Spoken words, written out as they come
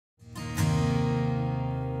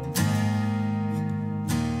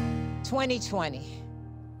2020,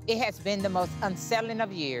 it has been the most unsettling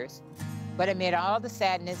of years, but amid all the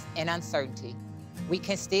sadness and uncertainty, we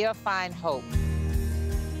can still find hope.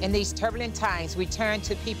 In these turbulent times, we turn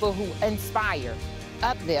to people who inspire,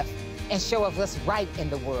 uplift, and show us what's right in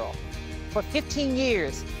the world. For 15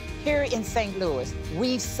 years, here in St. Louis,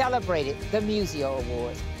 we've celebrated the Musial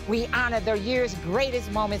Awards. We honor the year's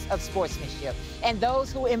greatest moments of sportsmanship and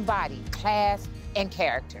those who embody class and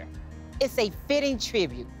character. It's a fitting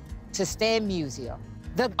tribute to Stan Musial,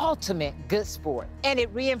 the ultimate good sport, and it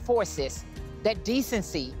reinforces that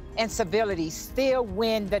decency and civility still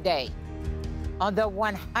win the day. On the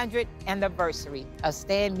 100th anniversary of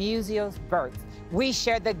Stan Musial's birth, we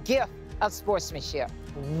share the gift of sportsmanship.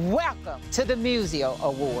 Welcome to the Musial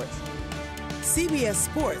Awards. CBS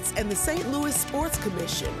Sports and the St. Louis Sports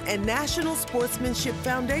Commission and National Sportsmanship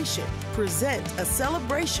Foundation present a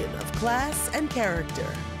celebration of class and character,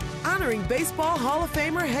 honoring Baseball Hall of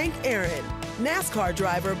Famer Hank Aaron, NASCAR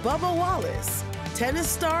driver Bubba Wallace, tennis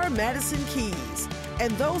star Madison Keys,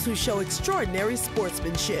 and those who show extraordinary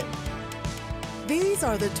sportsmanship. These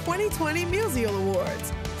are the 2020 Musial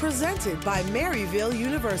Awards, presented by Maryville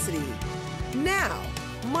University. Now,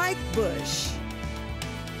 Mike Bush.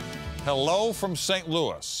 Hello from St.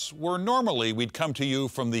 Louis, where normally we'd come to you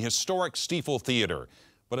from the historic Stiefel Theater.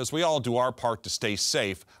 But as we all do our part to stay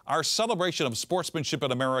safe, our celebration of sportsmanship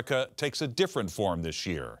in America takes a different form this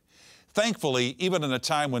year. Thankfully, even in a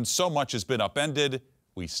time when so much has been upended,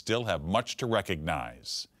 we still have much to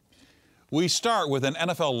recognize. We start with an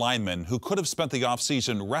NFL lineman who could have spent the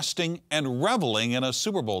offseason resting and reveling in a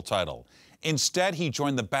Super Bowl title. Instead, he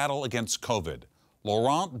joined the battle against COVID.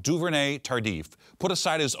 Laurent Duvernay-Tardif put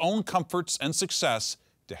aside his own comforts and success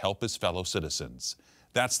to help his fellow citizens.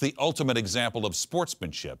 That's the ultimate example of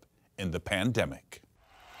sportsmanship in the pandemic.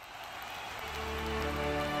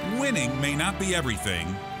 Winning may not be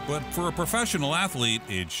everything, but for a professional athlete,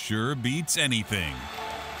 it sure beats anything.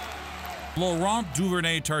 Laurent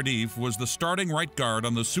Duvernay-Tardif was the starting right guard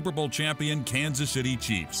on the Super Bowl champion Kansas City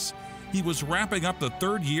Chiefs. He was wrapping up the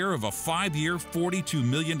third year of a 5-year, $42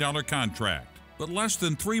 million contract. But less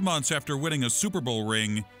than 3 months after winning a Super Bowl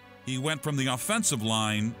ring, he went from the offensive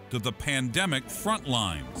line to the pandemic front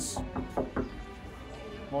lines.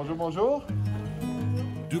 Bonjour, bonjour.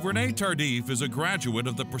 Duvernay-Tardif is a graduate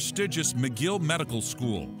of the prestigious McGill Medical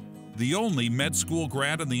School, the only med school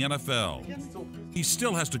grad in the NFL. He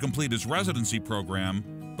still has to complete his residency program,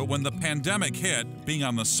 but when the pandemic hit, being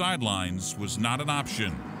on the sidelines was not an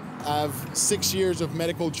option. I have 6 years of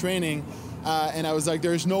medical training, and I was like,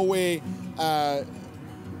 there's no way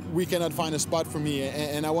we cannot find a spot for me,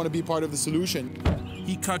 and I want to be part of the solution.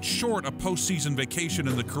 He cut short a postseason vacation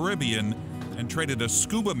in the Caribbean and traded a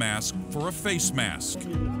scuba mask for a face mask.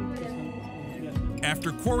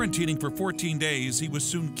 After quarantining for 14 days, he was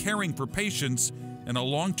soon caring for patients in a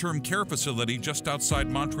long-term care facility just outside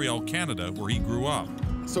Montreal, Canada, where he grew up.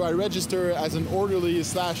 So I registered as an orderly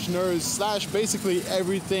slash nurse slash basically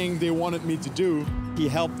everything they wanted me to do. He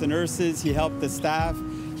helped the nurses, he helped the staff,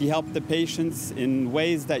 he helped the patients in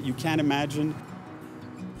ways that you can't imagine.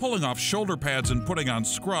 Pulling off shoulder pads and putting on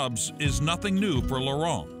scrubs is nothing new for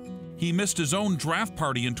Laurent. He missed his own draft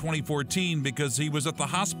party in 2014 because he was at the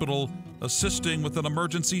hospital assisting with an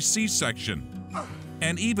emergency C-section.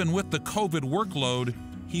 And even with the COVID workload,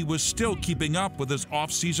 he was still keeping up with his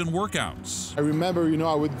off-season workouts. I remember,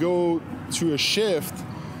 I would go to a shift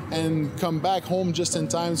and come back home just in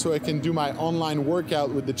time so I can do my online workout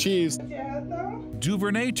with the Chiefs.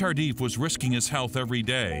 Duvernay-Tardif was risking his health every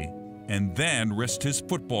day and then risked his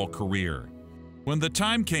football career. When the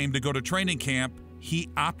time came to go to training camp, he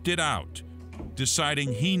opted out,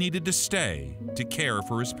 deciding he needed to stay to care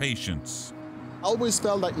for his patients. I always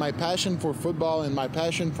felt like my passion for football and my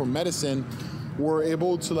passion for medicine were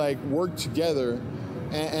able to work together.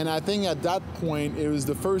 And I think at that point, it was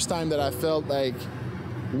the first time that I felt like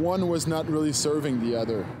one was not really serving the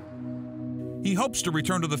other. He hopes to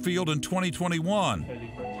return to the field in 2021.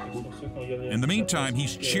 In the meantime,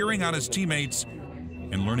 he's cheering on his teammates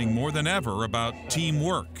and learning more than ever about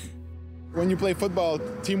teamwork. When you play football,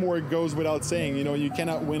 teamwork goes without saying. You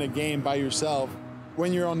cannot win a game by yourself.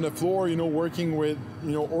 When you're on the floor, working with,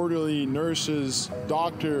 orderly, nurses,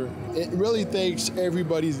 doctor, it really takes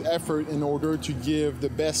everybody's effort in order to give the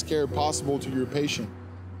best care possible to your patient.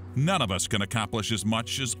 None of us can accomplish as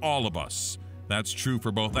much as all of us. That's true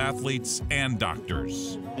for both athletes and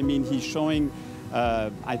doctors. I mean, he's showing,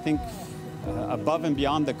 I think, above and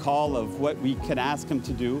beyond the call of what we can ask him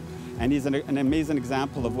to do. And he's an amazing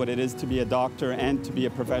example of what it is to be a doctor and to be a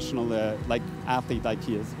professional athlete like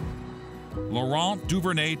he is. Laurent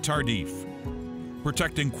Duvernay-Tardif.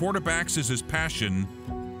 Protecting quarterbacks is his passion,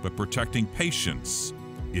 but protecting patients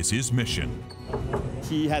is his mission.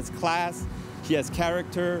 He has class, he has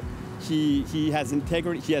character, he has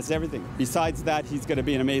integrity, he has everything. Besides that, he's going to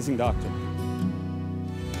be an amazing doctor.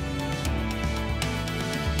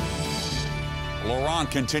 Laurent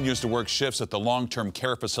continues to work shifts at the long-term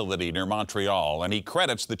care facility near Montreal, and he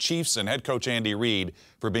credits the Chiefs and head coach Andy Reid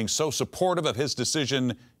for being so supportive of his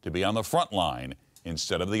decision to be on the front line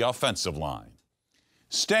instead of the offensive line.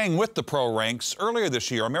 Staying with the pro ranks, earlier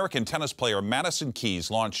this year, American tennis player Madison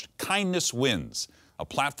Keys launched Kindness Wins, a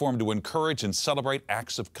platform to encourage and celebrate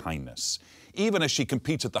acts of kindness. Even as she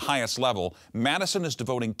competes at the highest level, Madison is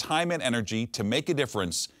devoting time and energy to make a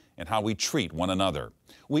difference in how we treat one another.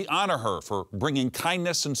 We honor her for bringing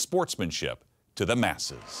kindness and sportsmanship to the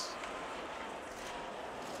masses.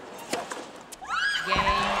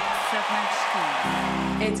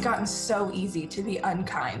 It's gotten so easy to be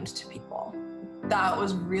unkind to people. That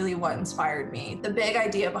was really what inspired me. The big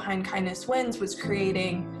idea behind Kindness Wins was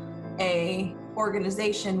creating an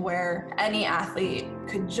organization where any athlete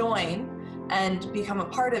could join and become a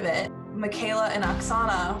part of it. Michaela and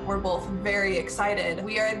Oksana were both very excited.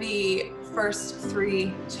 We are the first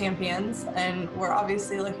 3 champions, and we're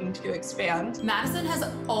obviously looking to expand. Madison has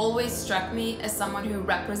always struck me as someone who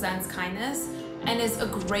represents kindness and is a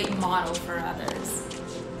great model for others.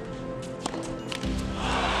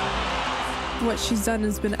 What she's done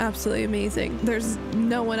has been absolutely amazing. There's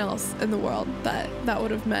no one else in the world that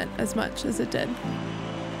would have meant as much as it did.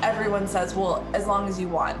 Everyone says, well, as long as you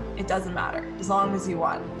won, it doesn't matter, as long as you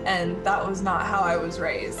won. And that was not how I was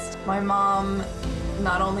raised. My mom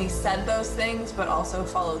not only said those things, but also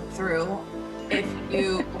followed through. If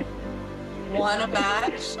you won a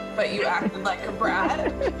match, but you acted like a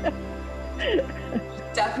brat,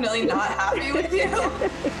 definitely not happy with you.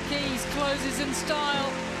 Keys closes in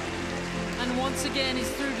style, and once again is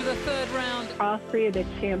through to the 3rd round. All 3 of the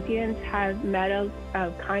champions have medals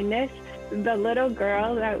of kindness. The little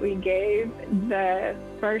girl that we gave the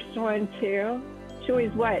first one to, she was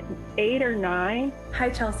what, 8 or 9? Hi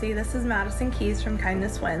Chelsea, this is Madison Keys from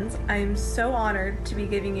Kindness Wins. I am so honored to be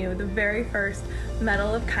giving you the very first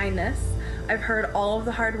Medal of Kindness. I've heard all of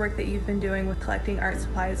the hard work that you've been doing with collecting art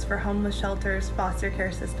supplies for homeless shelters, foster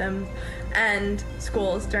care systems, and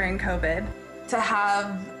schools during COVID. To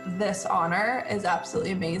have this honor is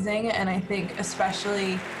absolutely amazing, and I think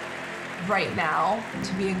especially right now,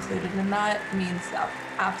 to be included in that means the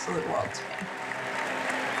absolute world to me.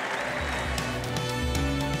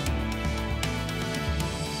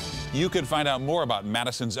 You can find out more about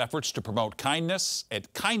Madison's efforts to promote kindness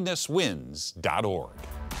at kindnesswins.org.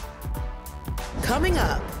 Coming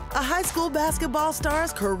up, a high school basketball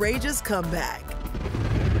star's courageous comeback.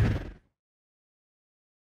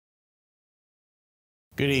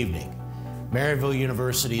 Good evening. Maryville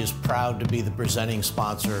University is proud to be the presenting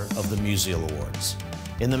sponsor of the Musial Awards.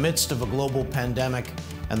 In the midst of a global pandemic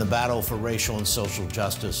and the battle for racial and social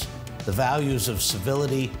justice, the values of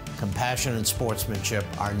civility, compassion, and sportsmanship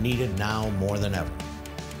are needed now more than ever.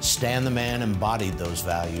 Stan the Man embodied those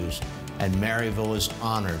values, and Maryville is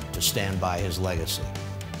honored to stand by his legacy.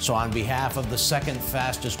 So on behalf of the 2nd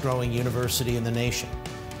fastest growing university in the nation,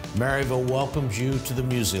 Maryville welcomes you to the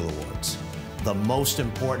Musial Awards, the most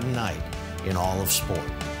important night in all of sport.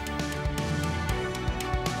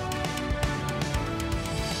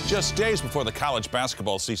 Just days before the college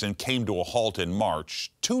basketball season came to a halt in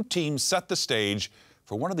March, 2 teams set the stage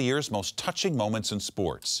for one of the year's most touching moments in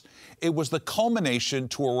sports. It was the culmination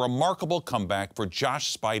to a remarkable comeback for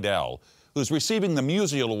Josh Spidell, who's receiving the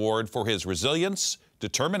Musial Award for his resilience,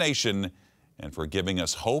 determination, and for giving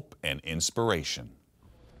us hope and inspiration.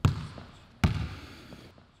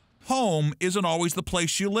 Home isn't always the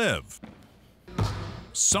place you live.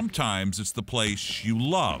 Sometimes it's the place you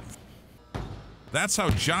love. That's how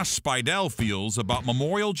Josh Spidell feels about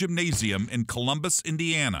Memorial Gymnasium in Columbus,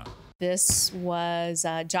 Indiana. This was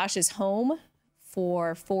Josh's home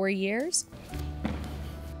for 4 years.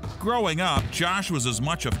 Growing up, Josh was as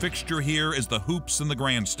much a fixture here as the hoops and the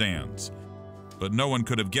grandstands. But no one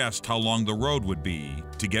could have guessed how long the road would be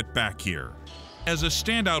to get back here. As a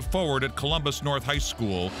standout forward at Columbus North High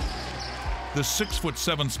School, the 6'7"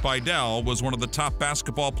 Spidell was one of the top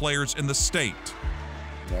basketball players in the state.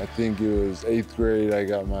 I think it was 8th grade I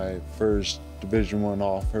got my first Division I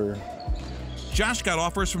offer. Josh got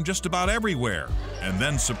offers from just about everywhere, and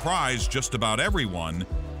then surprised just about everyone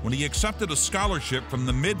when he accepted a scholarship from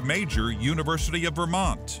the mid-major University of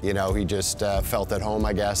Vermont. You know, he just felt at home,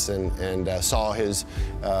 I guess, and saw his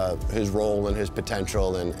role and his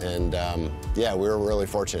potential, and yeah, we were really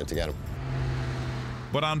fortunate to get him.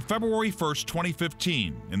 But on February 1st,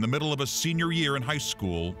 2015, in the middle of a senior year in high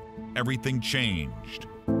school, everything changed.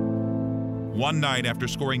 One night, after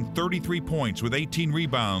scoring 33 points with 18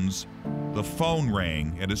 rebounds, the phone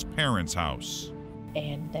rang at his parents' house.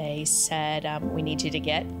 And they said, we need you to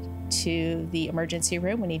get to the emergency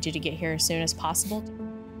room. We need you to get here as soon as possible.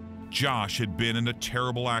 Josh had been in a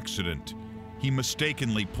terrible accident. He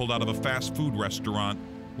mistakenly pulled out of a fast food restaurant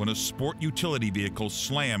when a sport utility vehicle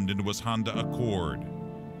slammed into his Honda Accord.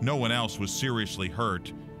 No one else was seriously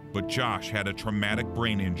hurt, but Josh had a traumatic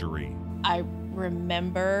brain injury. I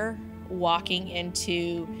remember walking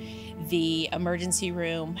into the emergency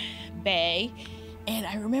room bay, and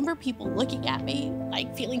I remember people looking at me,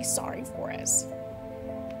 like feeling sorry for us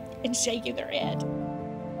and shaking their head.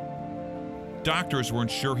 Doctors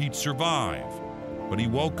weren't sure he'd survive, but he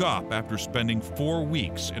woke up after spending 4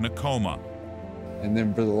 weeks in a coma. And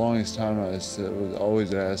then for the longest time, I was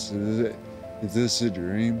always asked, is this a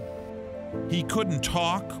dream? He couldn't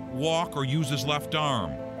talk, walk, or use his left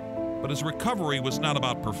arm. But his recovery was not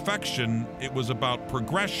about perfection, it was about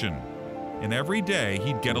progression. And every day,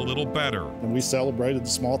 he'd get a little better. And we celebrated the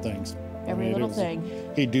small things. Every little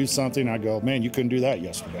thing. He'd do something, I'd go, man, you couldn't do that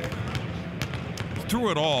yesterday. Through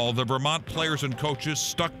it all, the Vermont players and coaches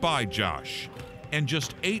stuck by Josh. And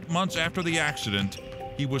just 8 months after the accident,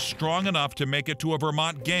 he was strong enough to make it to a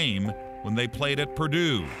Vermont game when they played at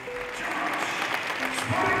Purdue.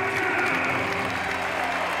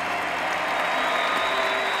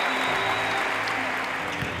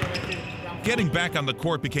 Getting back on the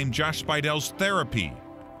court became Josh Spidel's therapy,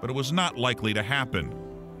 but it was not likely to happen.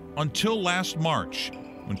 Until last March,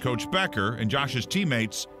 when Coach Becker and Josh's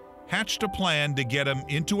teammates hatched a plan to get him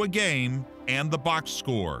into a game and the box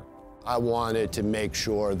score. I wanted to make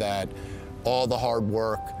sure that all the hard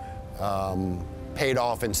work paid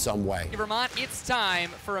off in some way. Vermont, it's time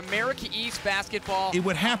for America East basketball. It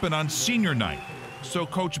would happen on senior night, so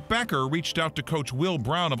Coach Becker reached out to Coach Will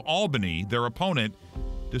Brown of Albany, their opponent,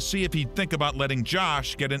 to see if he'd think about letting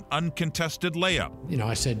Josh get an uncontested layup. You know,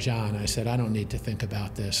 I said, John, I said, I don't need to think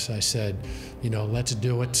about this. I said, you know, let's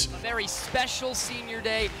do it. A very special senior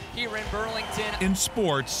day here in Burlington. In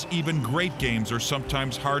sports, even great games are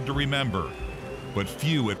sometimes hard to remember, but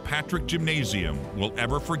few at Patrick Gymnasium will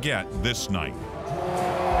ever forget this night.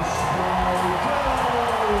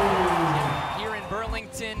 Here in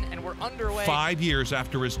Burlington, and we're underway. 5 years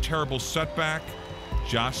after his terrible setback,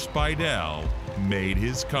 Josh Spidel made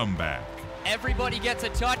his comeback. Everybody gets a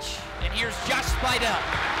touch, and here's Josh Spidel.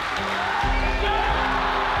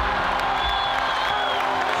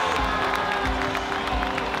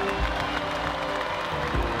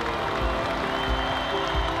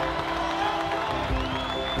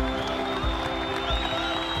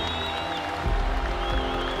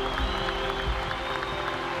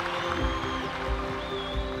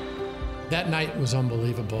 That night was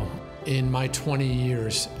unbelievable. In my 20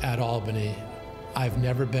 years at Albany, I've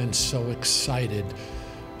never been so excited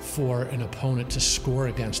for an opponent to score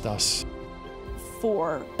against us.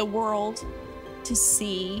 For the world to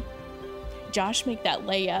see Josh make that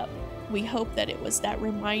layup, we hope that it was that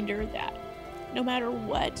reminder that no matter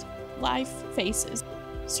what life faces,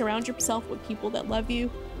 surround yourself with people that love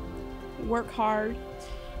you, work hard,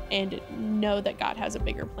 and know that God has a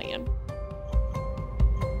bigger plan.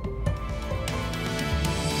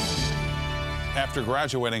 After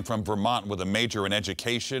graduating from Vermont with a major in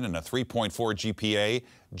education and a 3.4 GPA,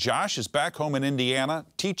 Josh is back home in Indiana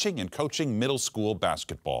teaching and coaching middle school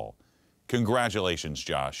basketball. Congratulations,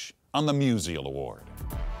 Josh, on the Musial Award.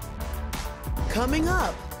 Coming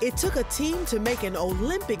up, it took a team to make an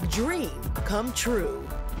Olympic dream come true.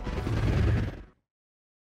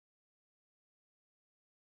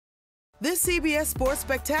 This CBS Sports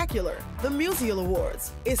Spectacular, the Musial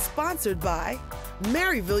Awards, is sponsored by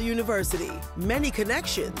Maryville University. Many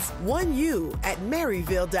connections, one you at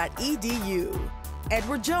maryville.edu.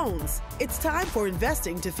 Edward Jones, it's time for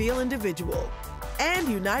investing to feel individual. And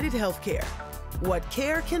United Healthcare, what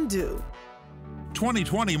care can do.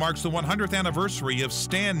 2020 marks the 100th anniversary of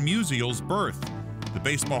Stan Musial's birth. The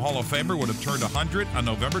Baseball Hall of Famer would have turned 100 on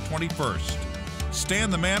November 21st. Stan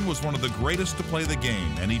the man was one of the greatest to play the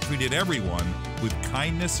game, and he treated everyone with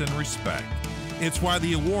kindness and respect. It's why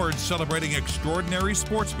the awards celebrating extraordinary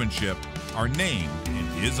sportsmanship are named in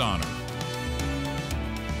his honor.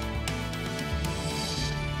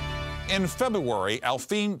 In February,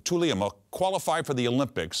 Alphine Tuliamuk qualified for the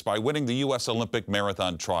Olympics by winning the U.S. Olympic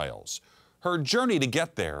Marathon Trials. Her journey to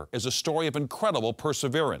get there is a story of incredible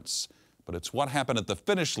perseverance, but it's what happened at the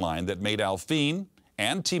finish line that made Alphine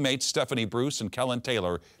and teammates Stephanie Bruce and Kellen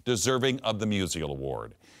Taylor deserving of the Musial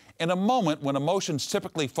Award. In a moment when emotions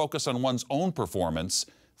typically focus on one's own performance,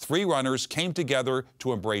 three runners came together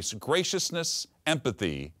to embrace graciousness,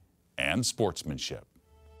 empathy, and sportsmanship.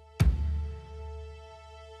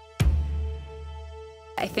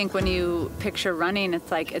 I think when you picture running,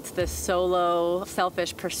 it's like it's this solo,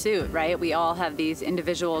 selfish pursuit, right? We all have these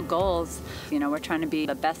individual goals. You know, we're trying to be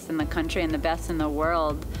the best in the country and the best in the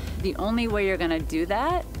world. The only way you're gonna do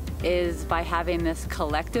that is by having this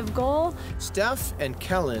collective goal. Steph and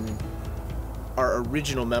Kellen are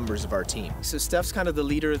original members of our team. So Steph's kind of the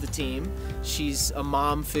leader of the team. She's a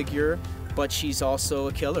mom figure, but she's also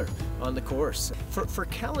a killer on the course. For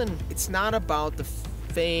Kellen, it's not about the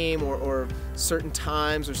fame or certain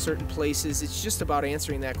times or certain places. It's just about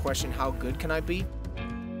answering that question, how good can I be?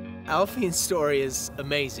 Alfine's story is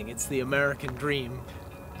amazing. It's the American dream,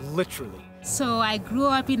 literally. So I grew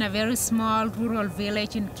up in a very small rural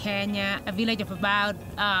village in Kenya, a village of about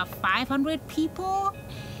 500 people.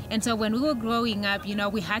 And so when we were growing up, you know,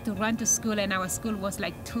 we had to run to school, and our school was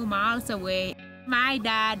like 2 miles away. My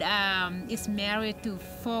dad is married to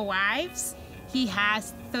 4 wives. He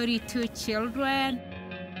has 32 children.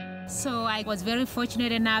 So I was very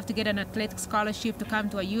fortunate enough to get an athletic scholarship to come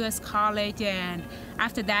to a U.S. college, and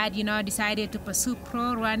after that, you know, I decided to pursue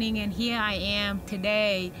pro running, and here I am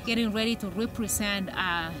today, getting ready to represent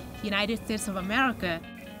United States of America.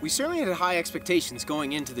 We certainly had high expectations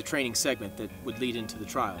going into the training segment that would lead into the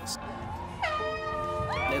trials.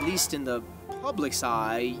 At least in the public's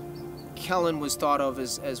eye, Kellen was thought of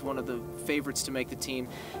as one of the favorites to make the team.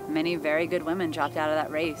 Many very good women dropped out of that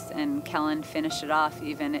race, and Kellen finished it off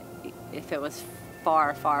even if it was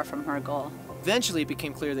far, far from her goal. Eventually it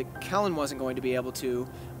became clear that Kellen wasn't going to be able to,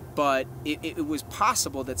 but it was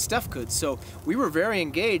possible that Steph could. So we were very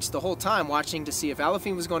engaged the whole time, watching to see if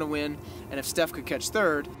Alfine was going to win and if Steph could catch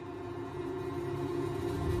third.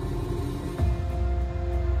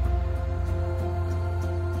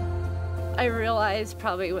 I realized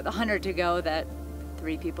probably with 100 to go that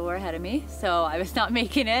 3 people were ahead of me, so I was not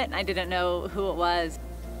making it. I didn't know who it was.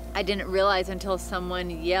 I didn't realize until someone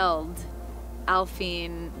yelled,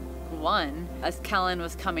 Alfine won. As Kellen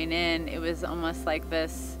was coming in, it was almost like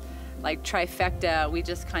this trifecta. We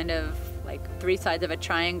just kind of, like 3 sides of a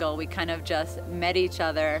triangle, we kind of just met each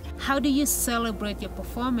other. How do you celebrate your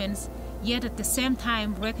performance, yet at the same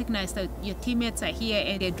time recognize that your teammates are here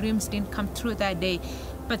and their dreams didn't come true that day?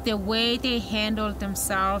 But the way they handled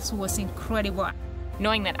themselves was incredible.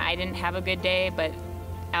 Knowing that I didn't have a good day, but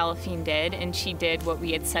Alfine did, and she did what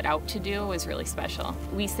we had set out to do, was really special.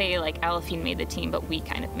 We say like Alfine made the team, but we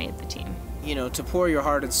kind of made the team. You know, to pour your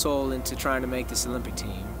heart and soul into trying to make this Olympic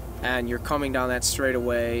team, and you're coming down that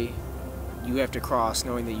straightaway, you have to cross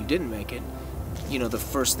knowing that you didn't make it. You know, the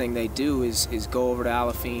first thing they do is go over to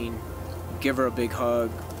Alfine, give her a big hug,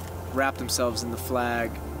 wrap themselves in the flag,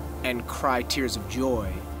 and cry tears of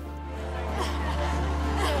joy.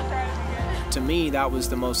 To me, that was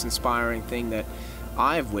the most inspiring thing that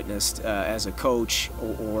I've witnessed as a coach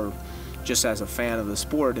or just as a fan of the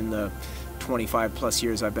sport in the 25 plus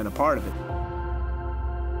years I've been a part of it.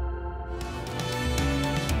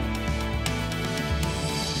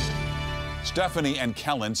 Stephanie and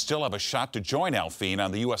Kellen still have a shot to join Alfine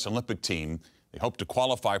on the U.S. Olympic team. They hope to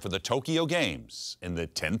qualify for the Tokyo Games in the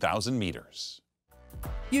 10,000 meters.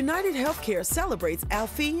 United Healthcare celebrates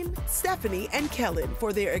Alfine, Stephanie, and Kellen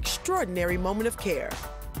for their extraordinary moment of care.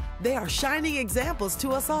 They are shining examples to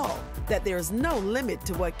us all that there's no limit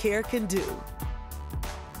to what care can do.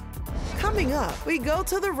 Coming up, we go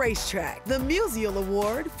to the racetrack, the Musial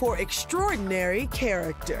Award for Extraordinary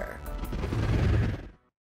Character.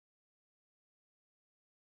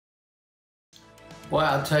 Well,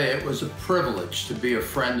 I'll tell you, it was a privilege to be a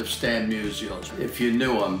friend of Stan Musial. If you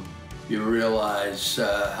knew him, you realize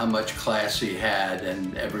how much class he had,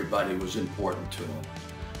 and everybody was important to him.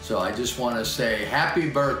 So I just want to say happy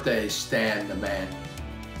birthday, Stan the man.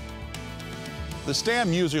 The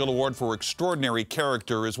Stan Musial Award for Extraordinary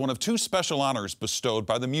Character is one of 2 special honors bestowed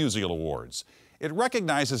by the Musial Awards. It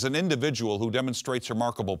recognizes an individual who demonstrates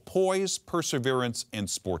remarkable poise, perseverance, and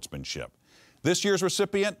sportsmanship. This year's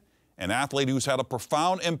recipient, an athlete who's had a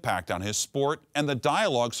profound impact on his sport and the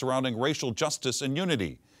dialogue surrounding racial justice and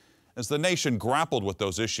unity. As the nation grappled with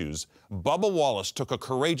those issues, Bubba Wallace took a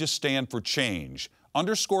courageous stand for change,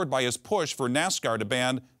 underscored by his push for NASCAR to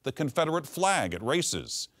ban the Confederate flag at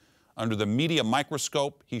races. Under the media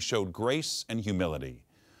microscope, he showed grace and humility.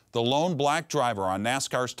 The lone black driver on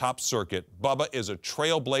NASCAR's top circuit, Bubba is a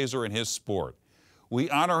trailblazer in his sport. We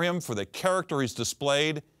honor him for the character he's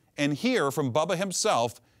displayed and hear from Bubba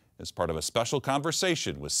himself as part of a special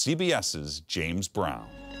conversation with CBS's James Brown.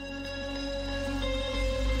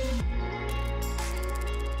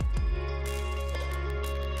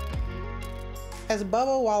 As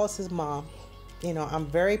Bubba Wallace's mom, you know, I'm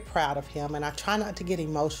very proud of him, and I try not to get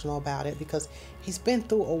emotional about it because he's been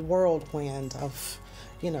through a whirlwind of,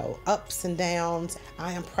 ups and downs.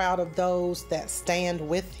 I am proud of those that stand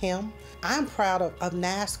with him. I'm proud of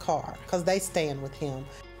NASCAR because they stand with him.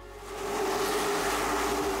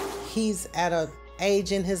 He's at an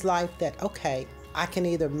age in his life that, okay, I can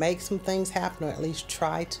either make some things happen or at least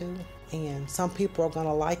try to. And some people are going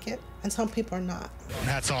to like it, and some people are not.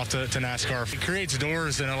 Hats off to NASCAR. It creates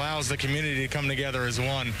doors and allows the community to come together as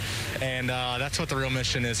one, and that's what the real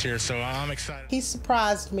mission is here, so I'm excited. He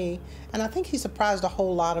surprised me, and I think he surprised a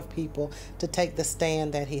whole lot of people to take the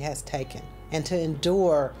stand that he has taken and to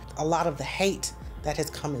endure a lot of the hate that has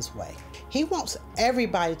come his way. He wants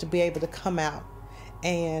everybody to be able to come out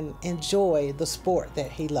and enjoy the sport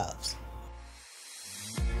that he loves.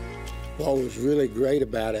 What was really great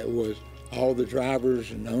about it was all the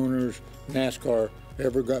drivers and owners, NASCAR,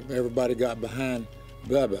 everybody got behind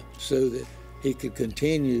Bubba so that he could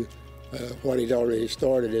continue what he'd already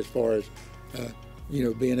started as far as,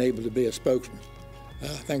 being able to be a spokesman. I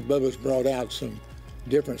think Bubba's brought out some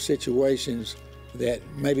different situations that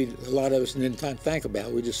maybe a lot of us didn't think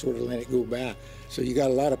about. We just sort of let it go by. So you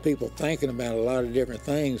got a lot of people thinking about a lot of different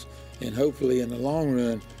things, and hopefully in the long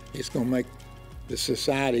run, it's going to make the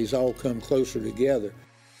societies all come closer together.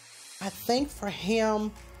 I think for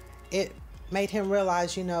him, it made him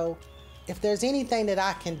realize, if there's anything that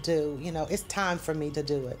I can do, it's time for me to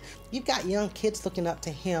do it. You've got young kids looking up to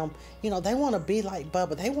him. They want to be like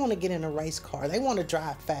Bubba. They want to get in a race car. They want to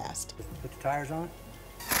drive fast. Put the tires on.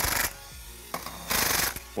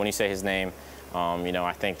 When you say his name,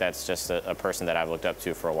 I think that's just a person that I've looked up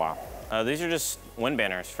to for a while. These are just win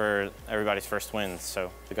banners for everybody's first wins.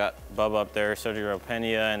 So we got Bubba up there, Sergio Pena,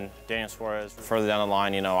 and Daniel Suarez. Further down the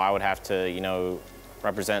line, I would have to,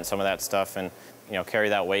 represent some of that stuff and, carry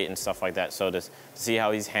that weight and stuff like that. So to see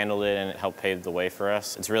how he's handled it and help pave the way for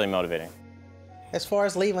us, it's really motivating. As far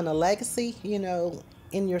as leaving a legacy,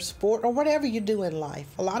 in your sport or whatever you do in life,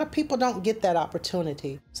 a lot of people don't get that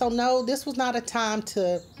opportunity. So no, this was not a time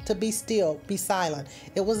to be still, be silent.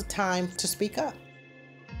 It was a time to speak up.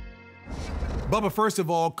 Bubba, first of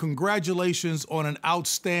all, congratulations on an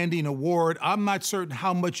outstanding award. I'm not certain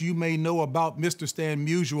how much you may know about Mr. Stan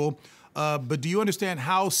Musial, but do you understand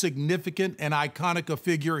how significant and iconic a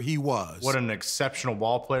figure he was? What an exceptional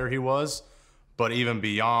ball player he was, but even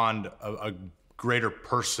beyond a greater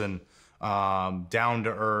person, down to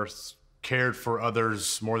earth, cared for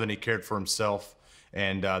others more than he cared for himself,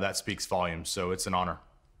 and that speaks volumes, so it's an honor.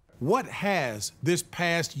 What has this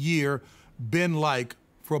past year been like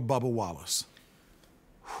for Bubba Wallace?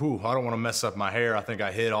 Whew, I don't want to mess up my hair. I think I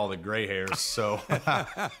hid all the gray hairs, so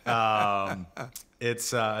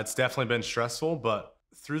it's definitely been stressful, but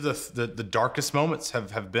through the darkest moments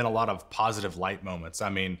have been a lot of positive light moments. I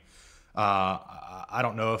mean, I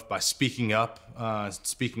don't know if by speaking up,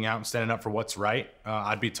 speaking out and standing up for what's right,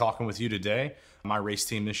 I'd be talking with you today. My race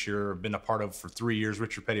team this year, I've been a part of for 3 years,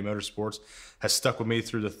 Richard Petty Motorsports, has stuck with me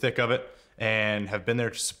through the thick of it and have been there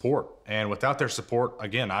to support. And without their support,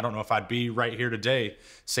 again, I don't know if I'd be right here today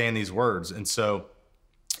saying these words. And so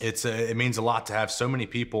it means a lot to have so many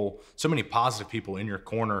people, so many positive people in your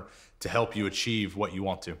corner to help you achieve what you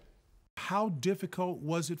want to. How difficult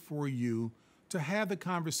was it for you to have the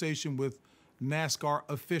conversation with NASCAR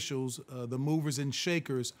officials, the movers and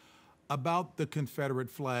shakers, about the Confederate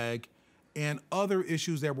flag and other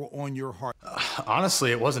issues that were on your heart?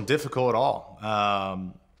 Honestly, it wasn't difficult at all.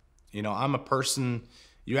 I'm a person,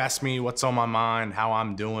 you ask me what's on my mind, how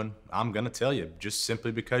I'm doing, I'm gonna tell you, just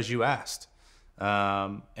simply because you asked.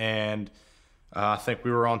 I think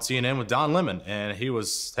we were on CNN with Don Lemon, and he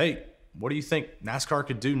was, hey, what do you think NASCAR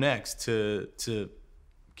could do next to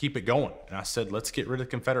keep it going? And I said, let's get rid of the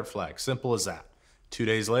Confederate flag. Simple as that. 2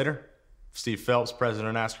 days later, Steve Phelps,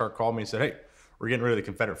 president of NASCAR, called me and said, hey, we're getting rid of the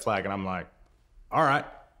Confederate flag. And I'm like, all right,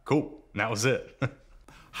 cool. And that was it.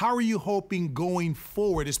 How are you hoping going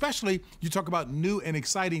forward, especially you talk about new and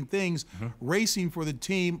exciting things, racing for the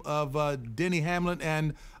team of Denny Hamlin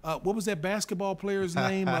and what was that basketball player's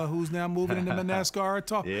name who's now moving into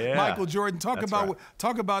NASCAR? Michael Jordan.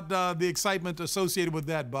 Talk about the excitement associated with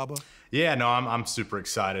that, Bubba. Yeah, no, I'm super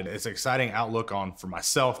excited. It's an exciting outlook for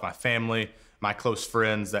myself, my family, my close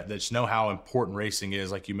friends that just know how important racing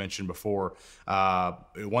is, like you mentioned before.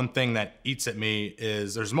 One thing that eats at me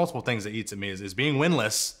is, there's multiple things that eats at me is being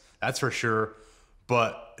winless, that's for sure,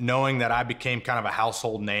 but knowing that I became kind of a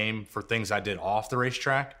household name for things I did off the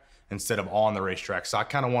racetrack instead of on the racetrack. So I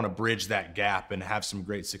kind of want to bridge that gap and have some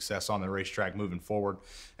great success on the racetrack moving forward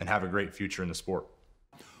and have a great future in the sport.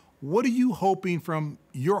 What are you hoping from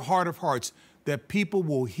your heart of hearts that people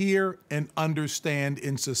will hear and understand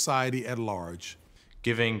in society at large?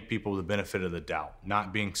 Giving people the benefit of the doubt,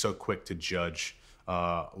 not being so quick to judge,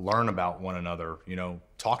 learn about one another,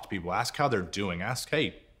 talk to people, ask how they're doing, ask,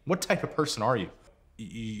 hey, what type of person are you?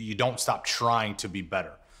 You don't stop trying to be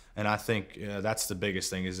better. And I think that's the biggest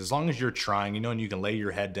thing, is as long as you're trying, you know, and you can lay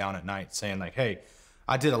your head down at night saying like, hey,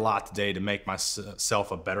 I did a lot today to make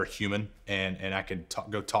myself a better human, and I can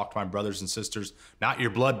go talk to my brothers and sisters, not your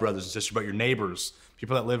blood brothers and sisters, but your neighbors,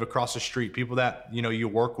 people that live across the street, people that, you know, you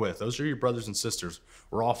work with. Those are your brothers and sisters.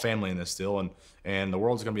 We're all family in this deal, and the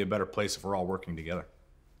world's gonna be a better place if we're all working together.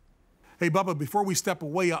 Hey, Bubba, before we step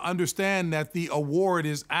away, I understand that the award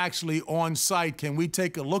is actually on site. Can we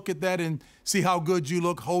take a look at that and see how good you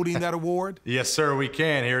look holding that award? Yes, sir, we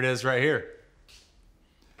can. Here it is right here.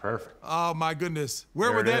 Perfect. Oh, my goodness.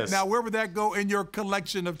 Where would that go in your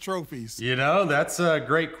collection of trophies? You know, that's a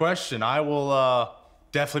great question. I will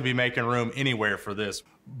definitely be making room anywhere for this.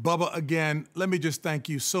 Bubba, again, let me just thank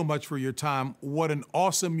you so much for your time. What an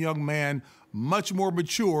awesome young man, much more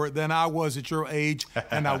mature than I was at your age,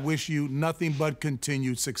 and I wish you nothing but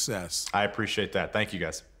continued success. I appreciate that. Thank you,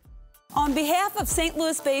 guys. On behalf of St.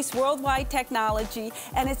 Louis-based Worldwide Technology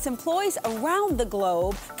and its employees around the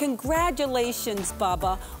globe, congratulations,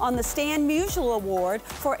 Bubba, on the Stan Musial Award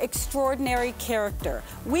for Extraordinary Character.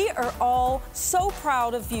 We are all so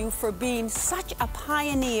proud of you for being such a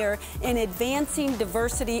pioneer in advancing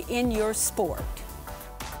diversity in your sport.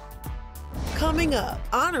 Coming up,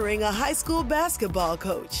 honoring a high school basketball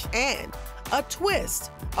coach and a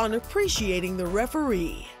twist on appreciating the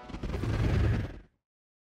referee.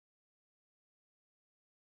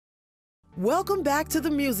 Welcome back to the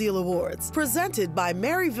Musial Awards, presented by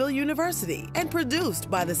Maryville University and produced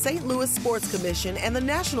by the St. Louis Sports Commission and the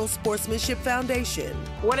National Sportsmanship Foundation.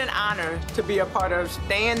 What an honor to be a part of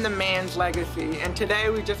Stan the Man's legacy. And today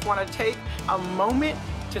we just want to take a moment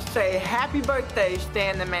to say happy birthday,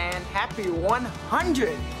 Stan the Man. Happy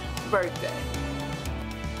 100th birthday.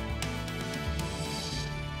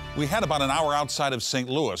 We had about an hour outside of St.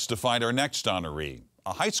 Louis to find our next honoree,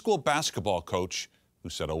 a high school basketball coach who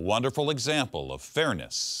set a wonderful example of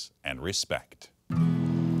fairness and respect.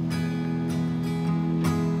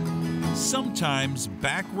 Sometimes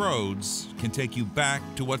back roads can take you back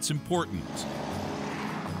to what's important.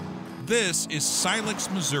 This is Silex,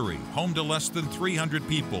 Missouri, home to less than 300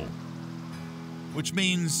 people, which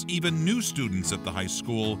means even new students at the high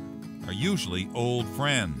school are usually old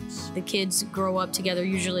friends. The kids grow up together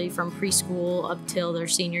usually from preschool up till their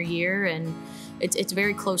senior year, and it's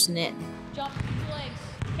very close-knit. Jump, legs,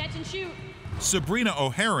 catch and shoot. Sabrina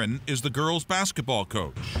O'Haron is the girls' basketball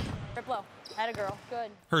coach. Rip low, atta girl, good.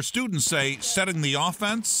 Her students say setting the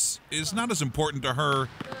offense is not as important to her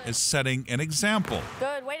as setting an example.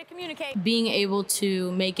 Good, way to communicate. Being able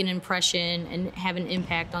to make an impression and have an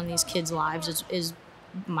impact on these kids' lives is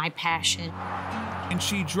my passion. And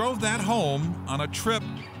she drove that home on a trip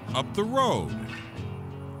up the road.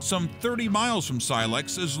 Some 30 miles from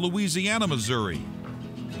Silex is Louisiana, Missouri.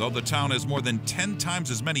 Though the town has more than 10 times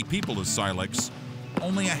as many people as Silex,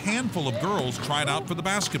 only a handful of girls tried out for the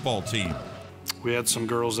basketball team. We had some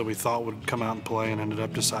girls that we thought would come out and play and ended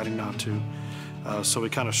up deciding not to. So we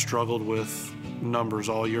kind of struggled with numbers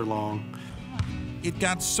all year long. It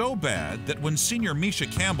got so bad that when senior Misha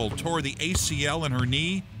Campbell tore the ACL in her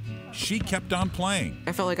knee, she kept on playing.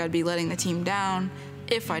 I felt like I'd be letting the team down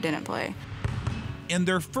if I didn't play. In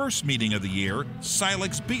their first meeting of the year,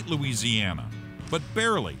 Silex beat Louisiana, but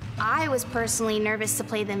barely. I was personally nervous to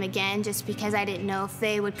play them again just because I didn't know if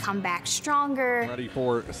they would come back stronger. Ready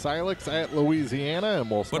for Silex at Louisiana, and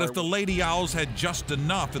we'll start. But if the Lady Owls had just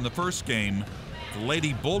enough in the first game, the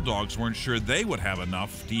Lady Bulldogs weren't sure they would have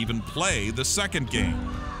enough to even play the second game.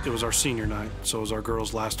 It was our senior night, so it was our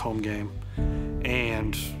girls' last home game.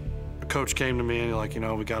 And a coach came to me and like, you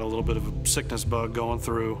know, we got a little bit of a sickness bug going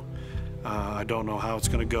through. I don't know how it's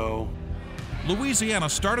going to go. Louisiana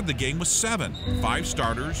started the game with 7, 5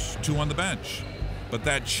 starters, 2 on the bench. But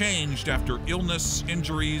that changed after illness,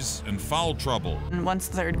 injuries, and foul trouble. And once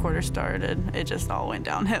the third quarter started, it just all went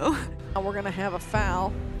downhill. We're going to have a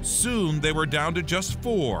foul. Soon they were down to just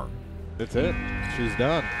 4. That's it. She's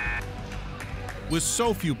done. With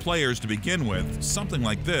so few players to begin with, something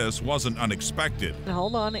like this wasn't unexpected.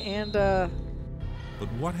 Hold on, and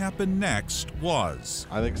But what happened next was...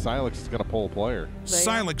 I think Silex is going to pull a player.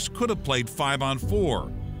 Silex could have played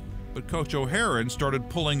 5-on-4, but Coach O'Haron started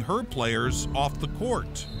pulling her players off the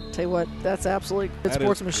court. Tell you what, that's absolutely good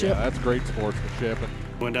sportsmanship. Yeah, that's great sportsmanship.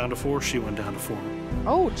 Went down to 4, she went down to 4.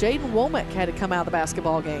 Oh, Jaden Womack had to come out of the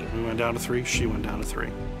basketball game. We went down to 3, she went down to 3.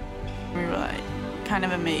 We were like kind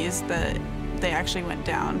of amazed that they actually went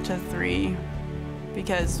down to 3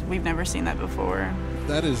 because we've never seen that before.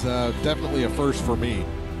 That is definitely a first for me.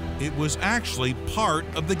 It was actually part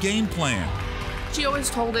of the game plan. She always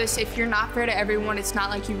told us if you're not fair to everyone, it's not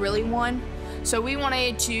like you really won. So we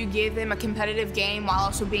wanted to give them a competitive game while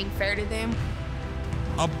also being fair to them.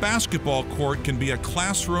 A basketball court can be a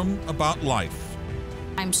classroom about life.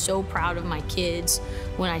 I'm so proud of my kids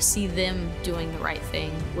when I see them doing the right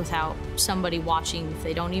thing without somebody watching if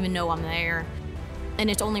they don't even know I'm there. And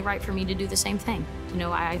it's only right for me to do the same thing. You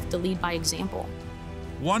know, I have to lead by example.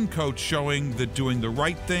 One coach showing that doing the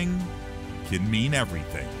right thing can mean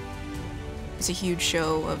everything. It's a huge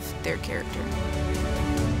show of their character.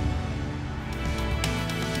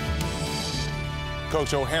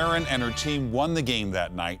 Coach O'Haron and her team won the game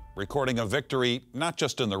that night, recording a victory not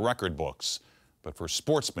just in the record books, but for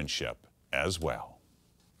sportsmanship as well.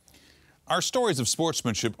 Our stories of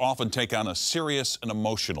sportsmanship often take on a serious and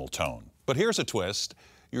emotional tone. But here's a twist.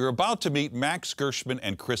 You're about to meet Max Gershman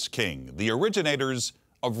and Chris King, the originators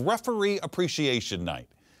of Referee Appreciation Night.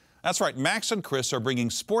 That's right, Max and Chris are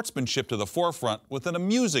bringing sportsmanship to the forefront with an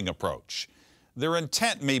amusing approach. Their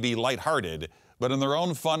intent may be lighthearted, but in their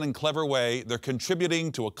own fun and clever way, they're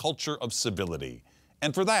contributing to a culture of civility.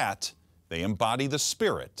 And for that, they embody the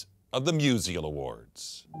spirit of the Musial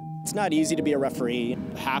Awards. It's not easy to be a referee.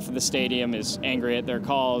 Half of the stadium is angry at their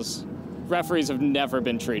calls. Referees have never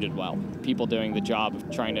been treated well. People doing the job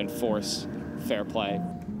of trying to enforce fair play.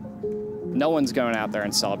 No one's going out there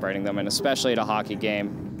and celebrating them, and especially at a hockey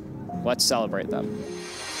game, let's celebrate them.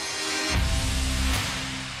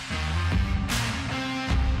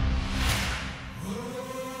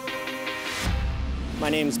 My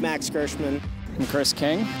name's Max Gershman. I'm Chris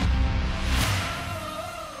King.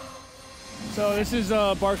 So this is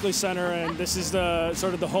Barclays Center, and this is the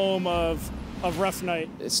sort of the home of Ref Night.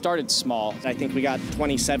 It started small. I think we got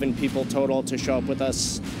 27 people total to show up with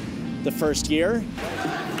us the first year.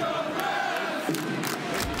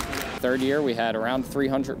 Third year, we had around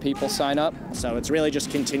 300 people sign up. So it's really just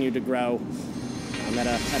continued to grow at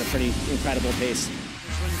a pretty incredible pace.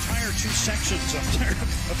 There's an entire two sections of their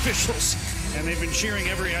officials, and they've been cheering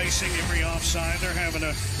every icing, every offside. They're having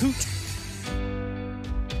a hoot.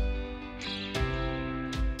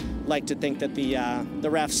 Like to think that the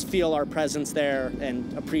refs feel our presence there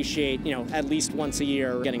and appreciate, at least once a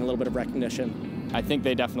year getting a little bit of recognition. I think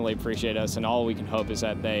they definitely appreciate us, and all we can hope is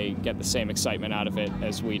that they get the same excitement out of it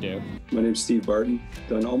as we do. My name's Steve Barton.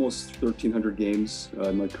 Done almost 1,300 games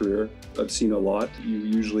in my career. I've seen a lot. You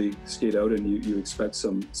usually skate out and you expect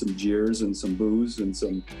some jeers and some boos and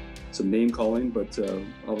some name calling, but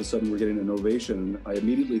all of a sudden we're getting an ovation. And I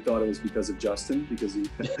immediately thought it was because of Justin, because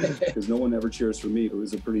no one ever cheers for me. It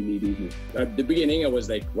was a pretty neat evening. At the beginning, I was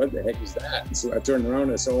like, what the heck is that? And so I turned around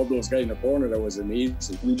and I saw all those guys in the corner. That was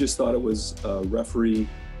amazing. We just thought it was a referee,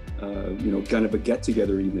 kind of a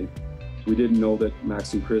get-together evening. We didn't know that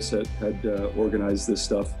Max and Chris had organized this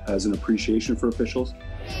stuff as an appreciation for officials.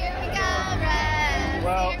 Here we go, Red.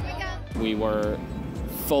 Well, Here we go. We were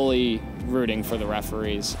fully rooting for the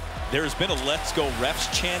referees. There's been a Let's Go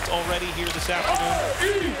Refs chant already here this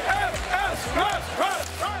afternoon.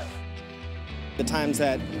 The times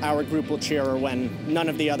that our group will cheer are when none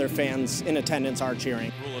of the other fans in attendance are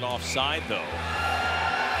cheering. Rule it offside, though,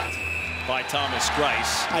 by Thomas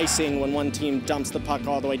Grice. Icing when one team dumps the puck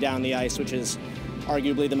all the way down the ice, which is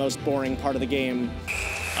arguably the most boring part of the game.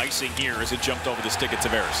 Icing here as it jumped over the stick at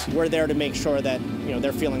Tavares. We're there to make sure that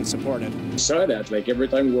they're feeling supported. I saw that, like every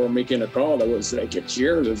time we were making a call, that was like a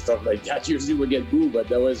cheers and stuff like that. Usually we get booed, but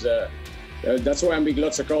that was that's why I'm big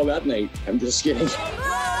lots of call that night. I'm just kidding.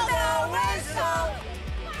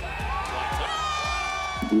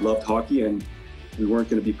 We loved hockey and we weren't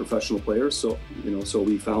going to be professional players, so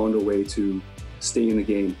we found a way to stay in the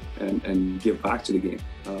game and give back to the game,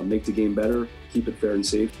 make the game better, keep it fair and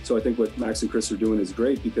safe. So I think what Max and Chris are doing is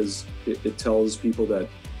great because it tells people that,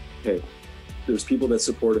 hey, there's people that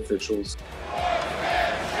support officials.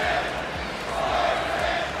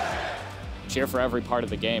 Cheer for every part of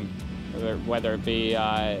the game, whether it be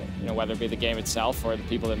the game itself or the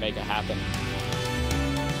people that make it happen.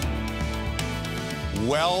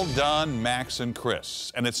 Well done, Max and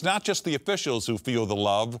Chris. And it's not just the officials who feel the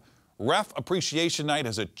love. Ref Appreciation Night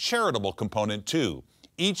has a charitable component, too,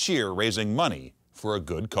 each year raising money for a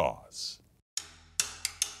good cause.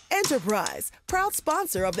 Enterprise, proud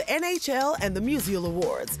sponsor of the NHL and the Musial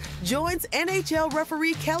Awards, joins NHL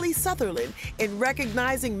referee Kelly Sutherland in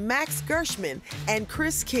recognizing Max Gershman and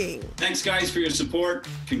Chris King. Thanks, guys, for your support.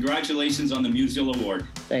 Congratulations on the Musial Award.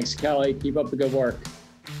 Thanks, Kelly. Keep up the good work.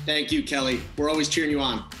 Thank you, Kelly. We're always cheering you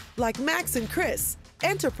on. Like Max and Chris,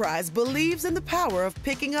 Enterprise believes in the power of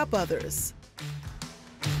picking up others.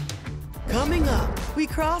 Coming up, we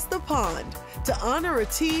cross the pond to honor a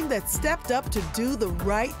team that stepped up to do the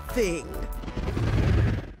right thing.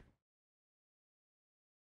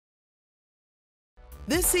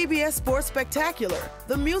 This CBS Sports Spectacular,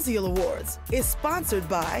 the Musial Awards, is sponsored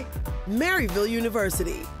by Maryville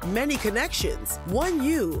University. Many connections, one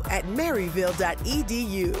you at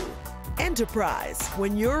maryville.edu. Enterprise,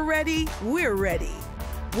 when you're ready, we're ready.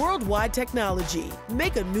 Worldwide technology,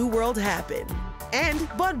 make a new world happen. And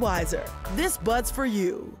Budweiser, this Bud's for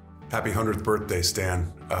you. Happy 100th birthday,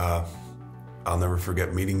 Stan. I'll never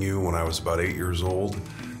forget meeting you when I was about 8 years old.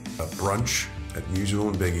 A brunch at Musial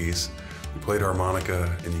and Biggie's. You played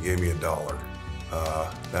harmonica and you gave me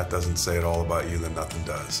 $1. That doesn't say it all about you, then nothing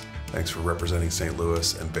does. Thanks for representing St.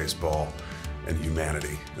 Louis and baseball and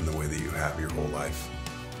humanity in the way that you have your whole life.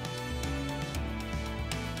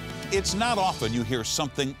 It's not often you hear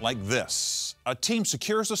something like this. A team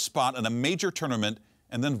secures a spot in a major tournament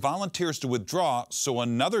and then volunteers to withdraw so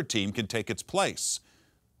another team can take its place.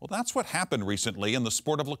 Well, that's what happened recently in the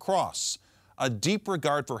sport of lacrosse. A deep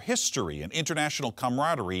regard for history and international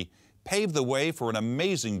camaraderie paved the way for an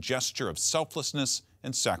amazing gesture of selflessness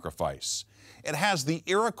and sacrifice. It has the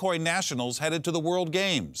Iroquois Nationals headed to the World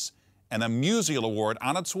Games and a Musial Award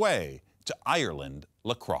on its way to Ireland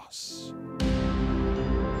lacrosse.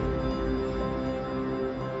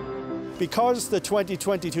 Because the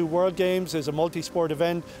 2022 World Games is a multi-sport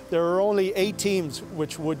event, there are only 8 teams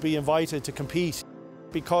which would be invited to compete.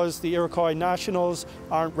 Because the Iroquois Nationals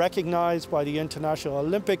aren't recognized by the International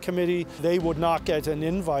Olympic Committee, they would not get an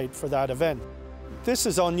invite for that event. This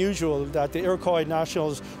is unusual that the Iroquois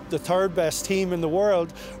Nationals, the 3rd best team in the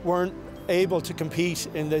world, weren't able to compete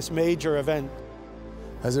in this major event.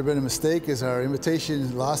 Has there been a mistake? Is our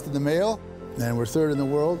invitation lost in the mail? And we're 3rd in the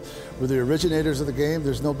world. We're the originators of the game.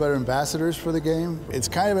 There's no better ambassadors for the game. It's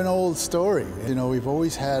kind of an old story. You know, we've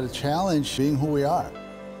always had a challenge being who we are.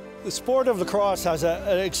 The sport of lacrosse has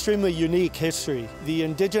an extremely unique history. The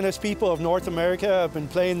indigenous people of North America have been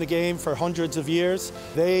playing the game for hundreds of years.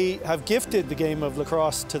 They have gifted the game of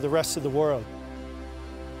lacrosse to the rest of the world.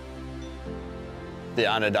 The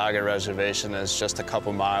Onondaga Reservation is just a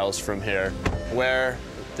couple miles from here, where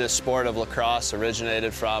the sport of lacrosse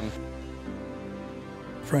originated from.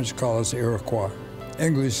 French call us Iroquois.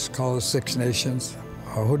 English call us Six Nations.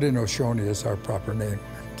 Haudenosaunee is our proper name.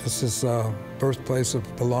 This is birthplace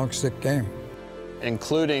of the long stick game.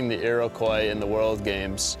 Including the Iroquois in the World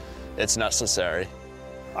Games, it's necessary.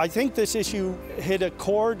 I think this issue hit a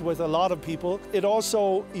chord with a lot of people. It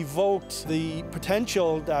also evoked the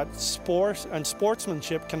potential that sport and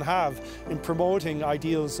sportsmanship can have in promoting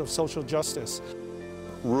ideals of social justice.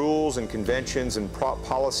 Rules and conventions and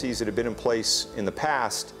policies that have been in place in the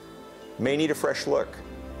past may need a fresh look.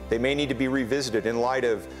 They may need to be revisited in light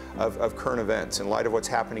of current events, in light of what's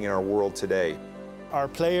happening in our world today. Our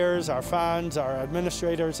players, our fans, our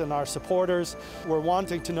administrators and our supporters were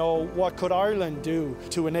wanting to know what could Ireland do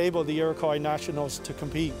to enable the Iroquois Nationals to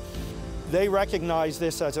compete. They recognized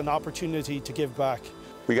this as an opportunity to give back.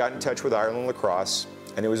 We got in touch with Ireland Lacrosse,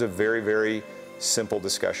 and it was a very, very simple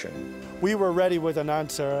discussion. We were ready with an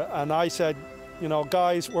answer, and I said, you know,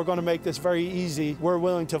 guys, we're going to make this very easy. We're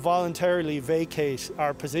willing to voluntarily vacate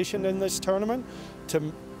our position in this tournament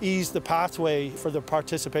to ease the pathway for the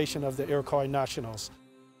participation of the Iroquois Nationals.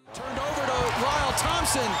 Turned over to Lyle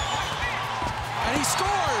Thompson, and he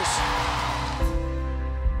scores!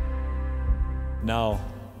 Now,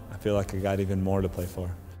 I feel like I got even more to play for.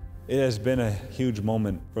 It has been a huge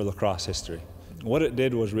moment for lacrosse history. What it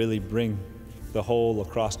did was really bring the whole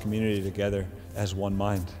lacrosse community together as one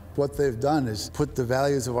mind. What they've done is put the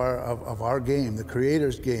values of our game, the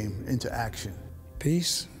creators' game, into action.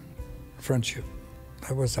 Peace, friendship.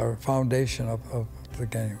 That was our foundation of the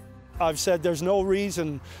game. I've said there's no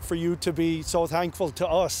reason for you to be so thankful to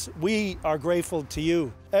us. We are grateful to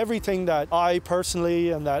you. Everything that I personally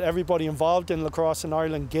and that everybody involved in lacrosse in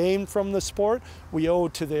Ireland gained from the sport, we owe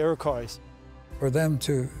to the Iroquois. For them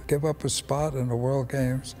to give up a spot in the World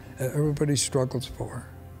Games, everybody struggles for.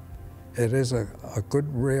 It is a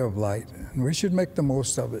good ray of light, and we should make the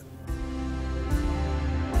most of it.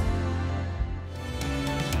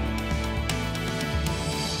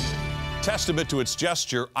 Testament to its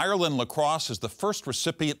gesture, Ireland Lacrosse is the first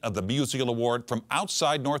recipient of the Musial Award from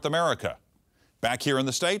outside North America. Back here in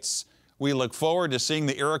the States, we look forward to seeing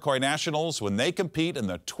the Iroquois Nationals when they compete in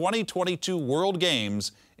the 2022 World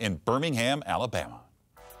Games in Birmingham, Alabama.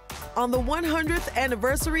 On the 100th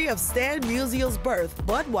anniversary of Stan Musial's birth,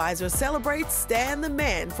 Budweiser celebrates Stan the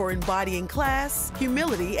man for embodying class,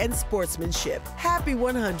 humility, and sportsmanship. Happy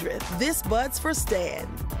 100th. This Bud's for Stan.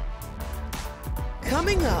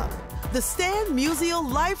 Coming up, the Stan Musial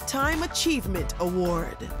Lifetime Achievement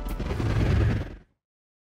Award.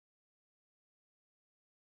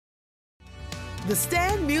 The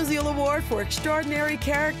Stan Musial Award for Extraordinary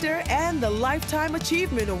Character and the Lifetime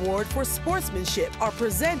Achievement Award for Sportsmanship are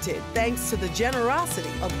presented thanks to the generosity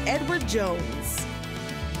of Edward Jones.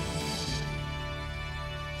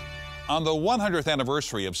 On the 100th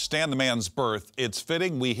anniversary of Stan the Man's birth, it's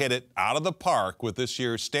fitting we hit it out of the park with this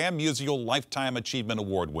year's Stan Musial Lifetime Achievement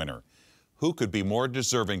Award winner. Who could be more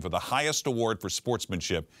deserving for the highest award for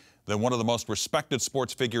sportsmanship than one of the most respected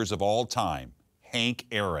sports figures of all time, Hank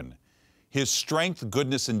Aaron? His strength,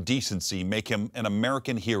 goodness, and decency make him an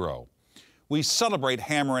American hero. We celebrate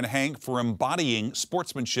Hammer and Hank for embodying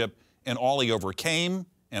sportsmanship in all he overcame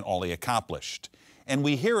and all he accomplished. And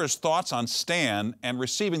we hear his thoughts on Stan and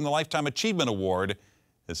receiving the Lifetime Achievement Award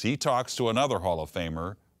as he talks to another Hall of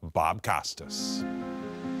Famer, Bob Costas.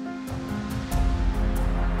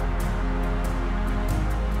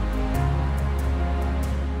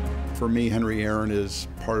 For me, Henry Aaron is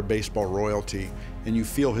part of baseball royalty, and you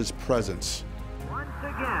feel his presence. Once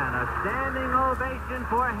again, a standing ovation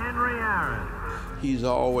for Henry Aaron. He's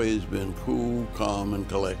always been cool, calm, and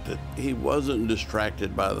collected. He wasn't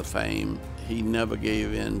distracted by the fame. He never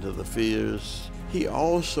gave in to the fears. He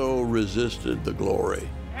also resisted the glory.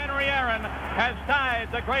 Henry Aaron has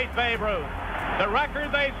tied the great Babe Ruth, the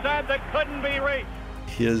record they said that couldn't be reached.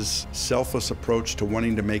 His selfless approach to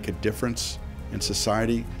wanting to make a difference in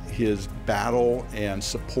society, his battle and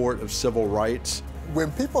support of civil rights.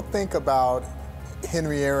 When people think about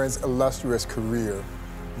Henry Aaron's illustrious career,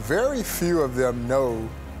 very few of them know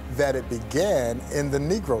that it began in the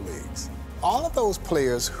Negro Leagues. All of those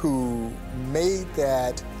players who made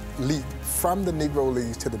that leap from the Negro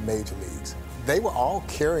Leagues to the major leagues, they were all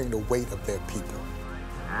carrying the weight of their people.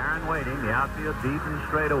 Aaron waiting, the outfield deep and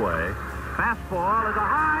straight away. Fastball is a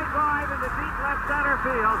high drive into deep left center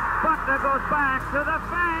field. Buckner goes back to the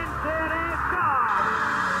fence. It is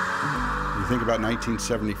gone. You think about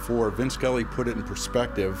 1974, Vince Scully put it in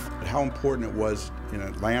perspective how important it was in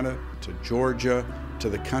Atlanta, to Georgia, to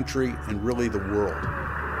the country, and really the world.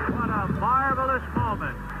 What a marvelous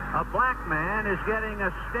moment. A black man is getting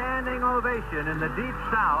a standing ovation in the Deep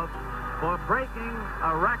South for breaking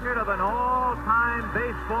a record of an all-time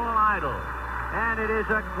baseball idol. And it is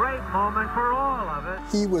a great moment for all of us.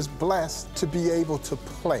 He was blessed to be able to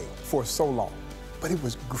play for so long, but it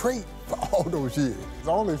was great for all those years. It's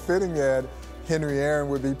only fitting that Henry Aaron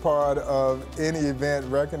would be part of any event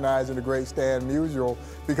recognizing the great Stan Musial,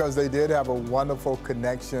 because they did have a wonderful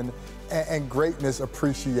connection, and greatness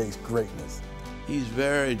appreciates greatness. He's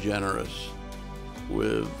very generous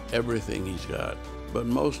with everything he's got, but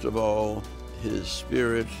most of all, his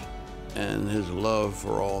spirit and his love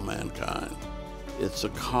for all mankind. It's a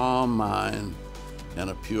calm mind and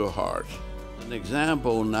a pure heart. An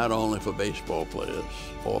example not only for baseball players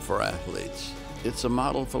or for athletes, it's a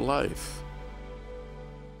model for life.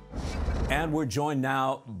 And we're joined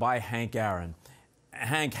now by Hank Aaron.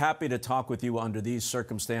 Hank, happy to talk with you under these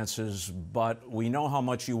circumstances, but we know how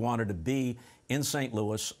much you wanted to be in St.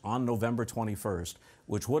 Louis on November 21st,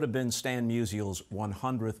 which would have been Stan Musial's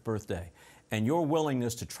 100th birthday. And your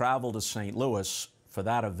willingness to travel to St. Louis for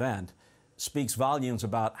that event speaks volumes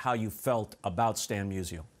about how you felt about Stan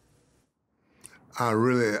Musial.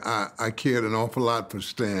 I cared an awful lot for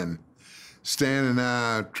Stan. Stan and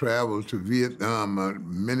I traveled to Vietnam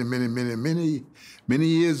many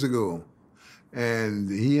years ago. And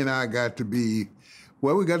he and I got to be,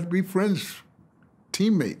 well, we got to be friends,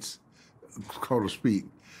 teammates, so to speak.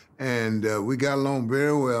 And we got along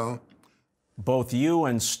very well. Both you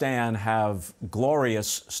and Stan have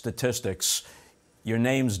glorious statistics. Your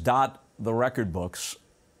names dot the record books.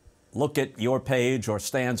 Look at your page or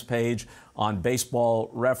Stan's page on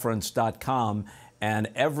baseballreference.com, and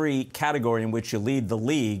every category in which you lead the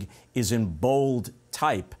league is in bold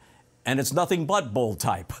type. And it's nothing but bold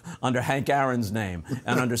type under Hank Aaron's name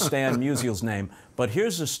and under Stan Musial's name. But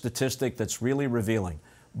here's a statistic that's really revealing.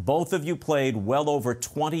 Both of you played well over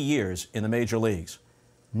 20 years in the major leagues.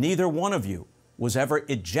 Neither one of you was ever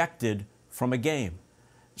ejected from a game.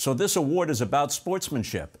 So this award is about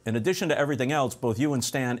sportsmanship. In addition to everything else, both you and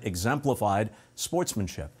Stan exemplified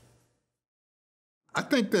sportsmanship. I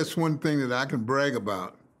think that's one thing that I can brag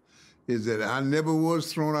about, is that I never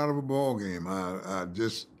was thrown out of a ball game. I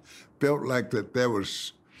just felt like that there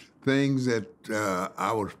was things that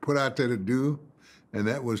I was put out there to do, and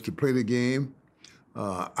that was to play the game.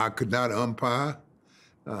 I could not umpire.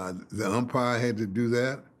 The umpire had to do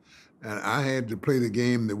that. And I had to play the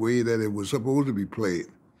game the way that it was supposed to be played.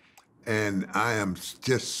 And I am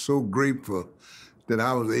just so grateful that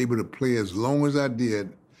I was able to play as long as I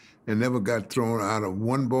did and never got thrown out of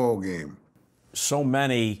one ball game. So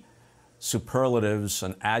many superlatives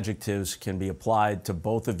and adjectives can be applied to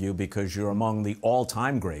both of you because you're among the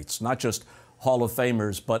all-time greats, not just Hall of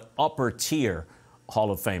Famers, but upper-tier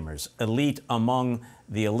Hall of Famers, elite among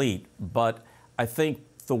the elite. But I think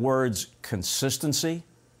the words consistency,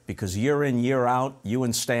 because year in, year out, you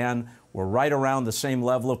and Stan were right around the same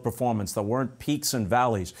level of performance. There weren't peaks and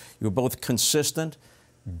valleys. You were both consistent,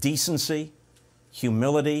 decency,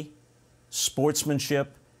 humility,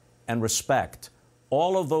 sportsmanship, and respect.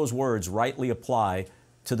 All of those words rightly apply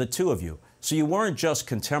to the two of you. So you weren't just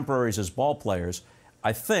contemporaries as ball players.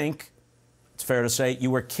 I think it's fair to say you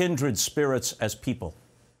were kindred spirits as people.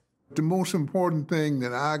 The most important thing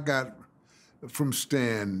that I got from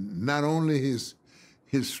Stan, not only his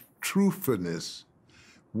truthfulness,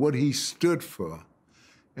 what he stood for,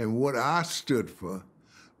 and what I stood for,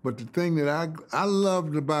 but the thing that I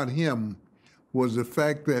loved about him was the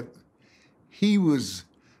fact that he was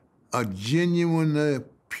a genuine,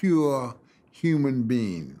 pure human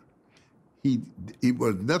being. He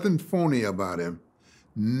was nothing phony about him,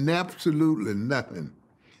 absolutely nothing.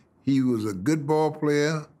 He was a good ball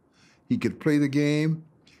player. He could play the game.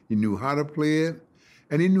 He knew how to play it,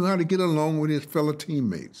 and he knew how to get along with his fellow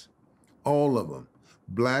teammates, all of them,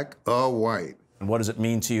 black or white. And what does it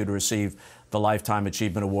mean to you to receive the Lifetime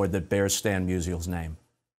Achievement Award that bears Stan Musial's name?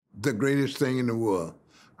 The greatest thing in the world.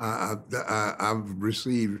 I've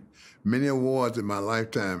received many awards in my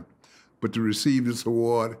lifetime, but to receive this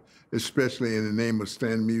award, especially in the name of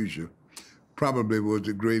Stan Musial, probably was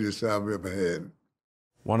the greatest I've ever had.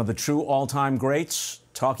 One of the true all-time greats,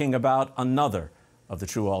 talking about another of the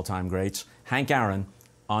true all-time greats, Hank Aaron,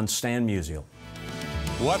 on Stan Musial.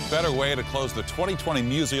 What better way to close the 2020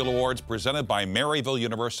 Musial Awards presented by Maryville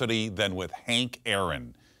University than with Hank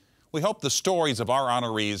Aaron? We hope the stories of our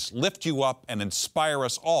honorees lift you up and inspire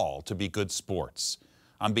us all to be good sports.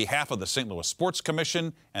 On behalf of the St. Louis Sports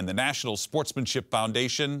Commission and the National Sportsmanship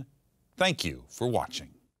Foundation, thank you for watching.